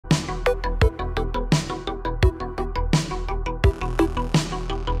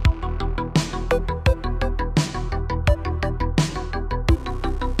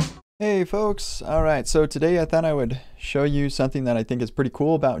Hey folks, alright, so today I thought I would show you something that I think is pretty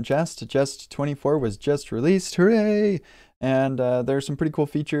cool about Jest. Jest 24 was just released, hooray! And there are some pretty cool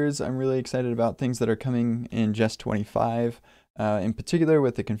features. I'm really excited about things that are coming in Jest 25. In particular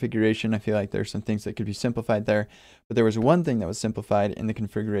with the configuration, I feel like there's some things that could be simplified there. But there was one thing that was simplified in the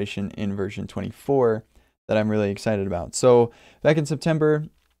configuration in version 24 that I'm really excited about. So back in September,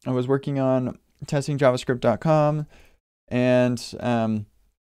 I was working on testing javascript.com, and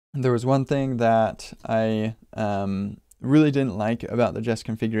there was one thing that I really didn't like about the Jest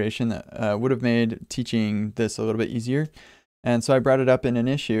configuration that would have made teaching this a little bit easier. And so I brought it up in an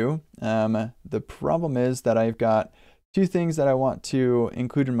issue. The problem is that I've got two things that I want to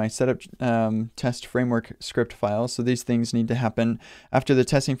include in my setup test framework script file. So these things need to happen after the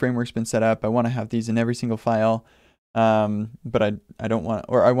testing framework's been set up. I want to have these in every single file. But I don't want,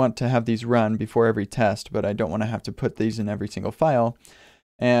 or I want to have these run before every test, but I don't want to have to put these in every single file.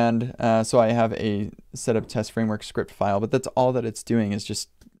 And so I have a setup test framework script file, but that's all that it's doing is just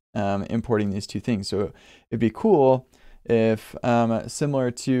importing these two things. So it'd be cool if,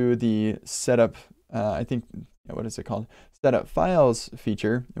 similar to the setup, I think, what is it called? Setup files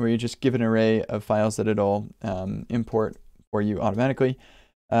feature, where you just give an array of files that it'll import for you automatically.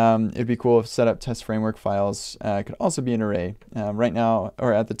 It'd be cool if setup test framework files could also be an array. Right now,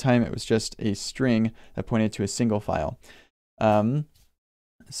 or at the time, it was just a string that pointed to a single file.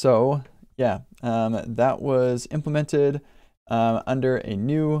 So yeah, that was implemented under a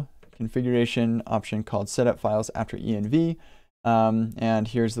new configuration option called setupFilesAfterEnv. And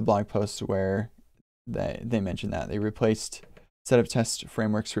here's the blog post where they mentioned that. They replaced setup test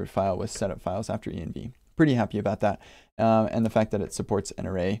framework script file with setupFilesAfterEnv. Pretty happy about that. And the fact that it supports an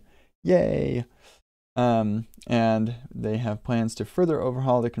array. Yay! And they have plans to further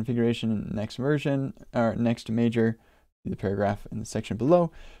overhaul the configuration in the next version, or next major, the paragraph in the section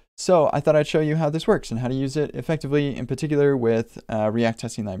below. So I thought I'd show you how this works and how to use it effectively, in particular with React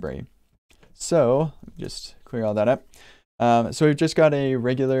testing library. So just clear all that up. So we've just got a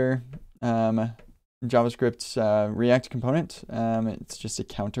regular JavaScript React component. It's just a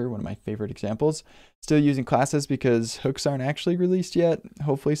counter, one of my favorite examples. Still using classes because hooks aren't actually released yet.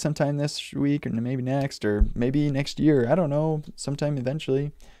 Hopefully sometime this week, or maybe next, or maybe next year. I don't know, sometime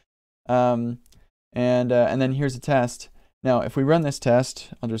eventually. And then here's a test. Now, if we run this test,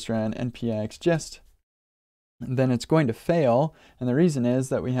 I'll just run npx jest, then it's going to fail. And the reason is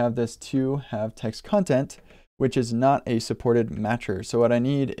that we have this to have text content, which is not a supported matcher. So what I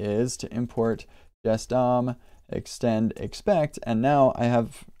need is to import jest-dom, extend, expect, and now I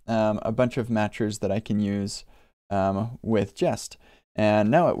have a bunch of matchers that I can use with Jest. And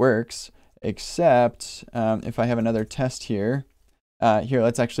now it works, except if I have another test here,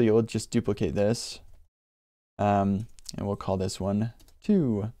 we'll just duplicate this. And we'll call this one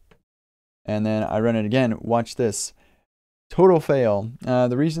 2. And then I run it again. Watch this. Total fail.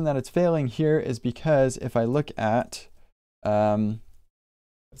 The reason that it's failing here is because if I look at, let's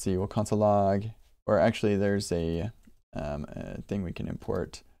see, we'll console log, or actually there's a thing we can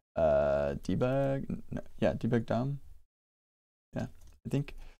import, debug, debug DOM. Yeah, I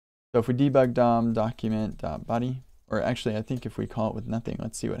think. So if we debug DOM document.body, or actually I think if we call it with nothing,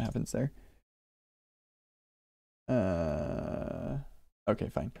 let's see what happens there. Okay,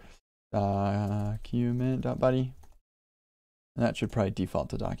 fine. Document.body. And that should probably default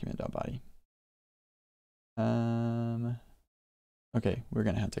to document.body. Okay, we're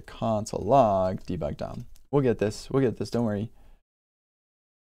gonna have to console log debug DOM. We'll get this, don't worry.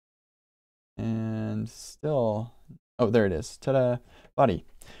 And still, oh, there it is, ta-da, body.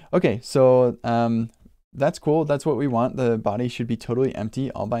 Okay, so that's cool, that's what we want. The body should be totally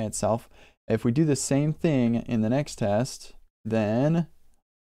empty all by itself. If we do the same thing in the next test, then,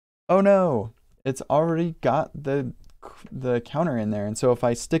 oh no, it's already got the counter in there. And so if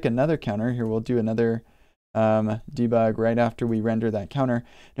I stick another counter, here we'll do another debug right after we render that counter.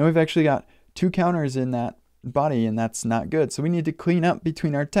 Now we've actually got 2 counters in that body, and that's not good. So we need to clean up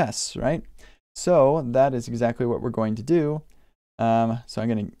between our tests, right? So that is exactly what we're going to do. So I'm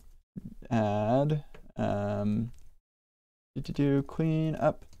going to add clean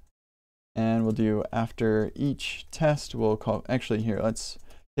up. And we'll do after each test, we'll call, actually here, let's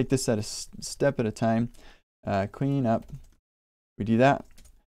take this at a step at a time. Clean up, we do that.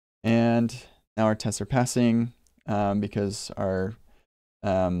 And now our tests are passing because our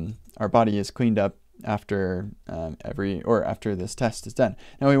body is cleaned up after after this test is done.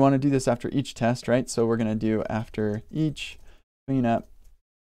 Now we want to do this after each test, right? So we're going to do after each clean up.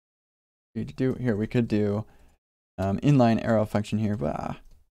 Here we could do inline arrow function here. Blah.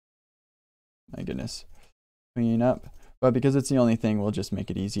 My goodness. Clean up. but because it's the only thing, we'll just make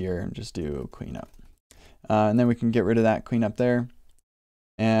it easier and just do cleanup. And then we can get rid of that cleanup there.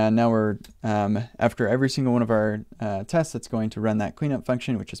 And now we're, after every single one of our tests, it's going to run that cleanup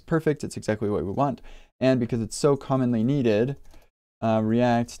function, which is perfect. It's exactly what we want. And because it's so commonly needed,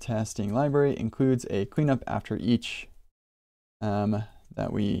 React testing library includes a cleanup after each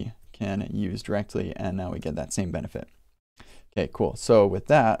that we can use directly. And now we get that same benefit. Okay, cool. So with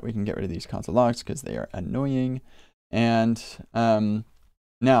that, we can get rid of these console logs because they are annoying. And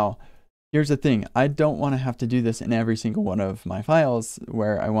now, here's the thing. I don't want to have to do this in every single one of my files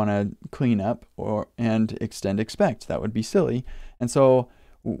where I want to clean up and extend expect. That would be silly. And so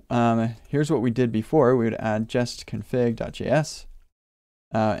here's what we did before. We would add just config.js.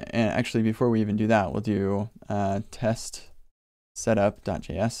 And actually, before we even do that, we'll do test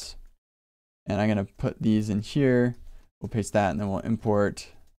setup.js. And I'm going to put these in here. We'll paste that, and then we'll import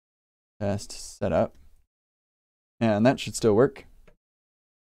test setup. And that should still work.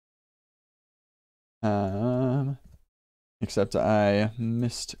 Except I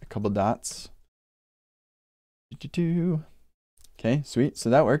missed a couple dots. Okay, sweet. So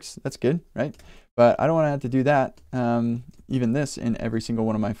that works. That's good, right? But I don't want to have to do that, even this, in every single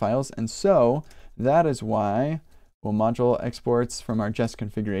one of my files. And so that is why we'll module exports from our Jest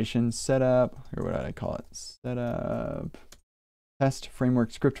configuration setup, or what did I call it? Setup test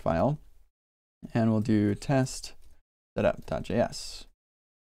framework script file. And we'll do test setup.js.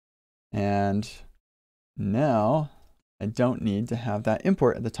 And now I don't need to have that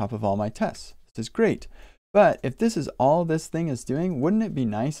import at the top of all my tests. This is great. But if this is all this thing is doing, wouldn't it be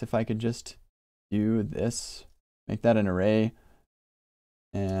nice if I could just do this, make that an array,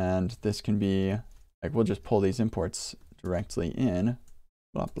 and this can be, like, we'll just pull these imports directly in,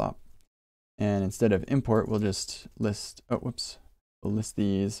 blah, blah. And instead of import, we'll just list, we'll list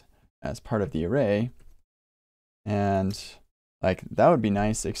these as part of the array. And like, that would be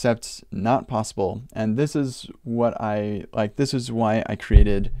nice, except not possible. And this is what this is why I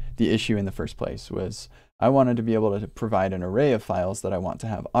created the issue in the first place, was I wanted to be able to provide an array of files that I want to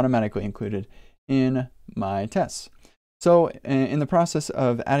have automatically included in my tests. So in the process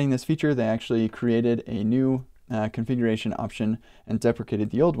of adding this feature, they actually created a new configuration option and deprecated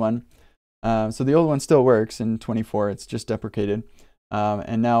the old one. So the old one still works in 24, it's just deprecated.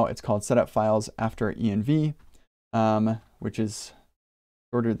 And now it's called setupFilesAfterEnv. Which is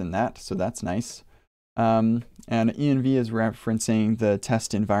shorter than that, so that's nice. And env is referencing the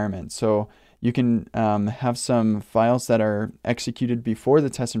test environment. So you can have some files that are executed before the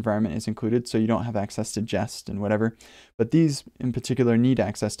test environment is included, so you don't have access to Jest and whatever. But these in particular need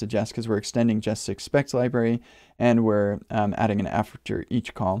access to Jest because we're extending Jest expect library and we're adding an after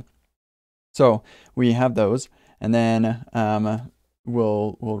each call. So we have those, and then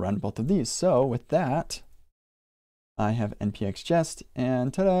we'll run both of these. So with that, I have npx jest,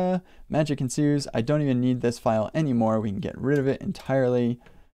 and ta-da, magic ensues. I don't even need this file anymore. We can get rid of it entirely,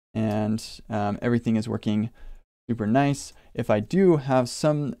 and everything is working super nice. If I do have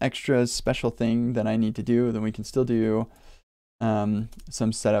some extra special thing that I need to do, then we can still do some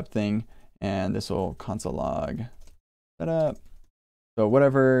setup thing, and this will console log setup. So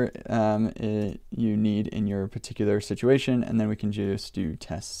whatever you need in your particular situation, and then we can just do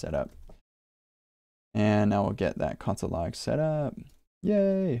test setup. And now we'll get that console log set up.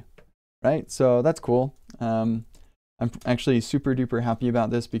 Yay! Right, so that's cool. I'm actually super duper happy about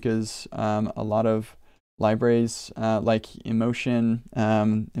this because a lot of libraries like Emotion,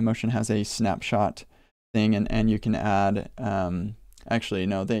 Emotion has a snapshot thing, and you can add, actually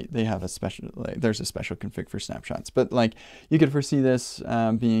no, they have a special, there's a special config for snapshots, but like you could foresee this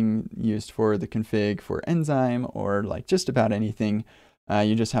being used for the config for Enzyme or like just about anything.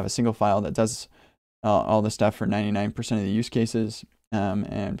 You just have a single file that does all the stuff for 99% of the use cases,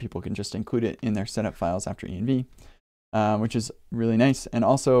 and people can just include it in their setup files after env, which is really nice. And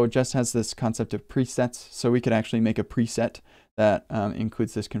also Jest has this concept of presets, so we could actually make a preset that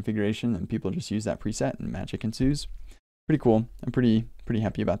includes this configuration, and people just use that preset and magic ensues. Pretty cool. I'm pretty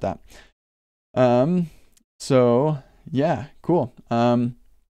happy about that. So yeah, cool.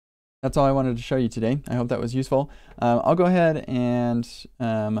 That's all I wanted to show you today. I hope that was useful. I'll go ahead and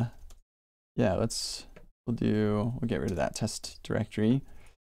yeah, we'll get rid of that test directory,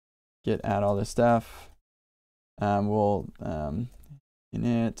 add all this stuff. We'll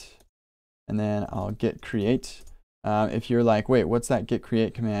init, and then I'll git create. If you're like, wait, what's that git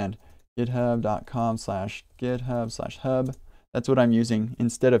create command? github.com/github/hub. That's what I'm using.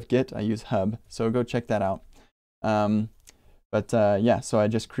 Instead of git, I use hub. So go check that out. Yeah, so I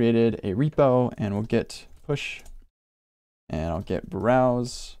just created a repo, and we'll git push, and I'll git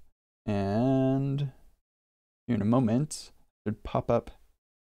browse, and here in a moment. It should pop up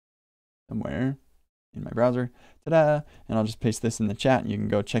somewhere in my browser. Ta-da! And I'll just paste this in the chat. You can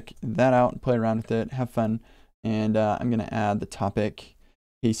go check that out and play around with it, have fun. And I'm going to add the topic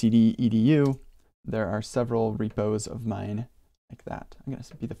KCD edu. There are several repos of mine like that. I'm going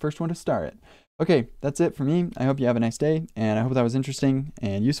to be the first one to start it. Okay, that's it for me. I hope you have a nice day, and I hope that was interesting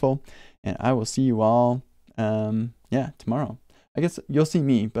and useful. And I will see you all, tomorrow. I guess you'll see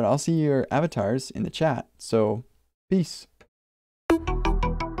me, but I'll see your avatars in the chat. So, peace.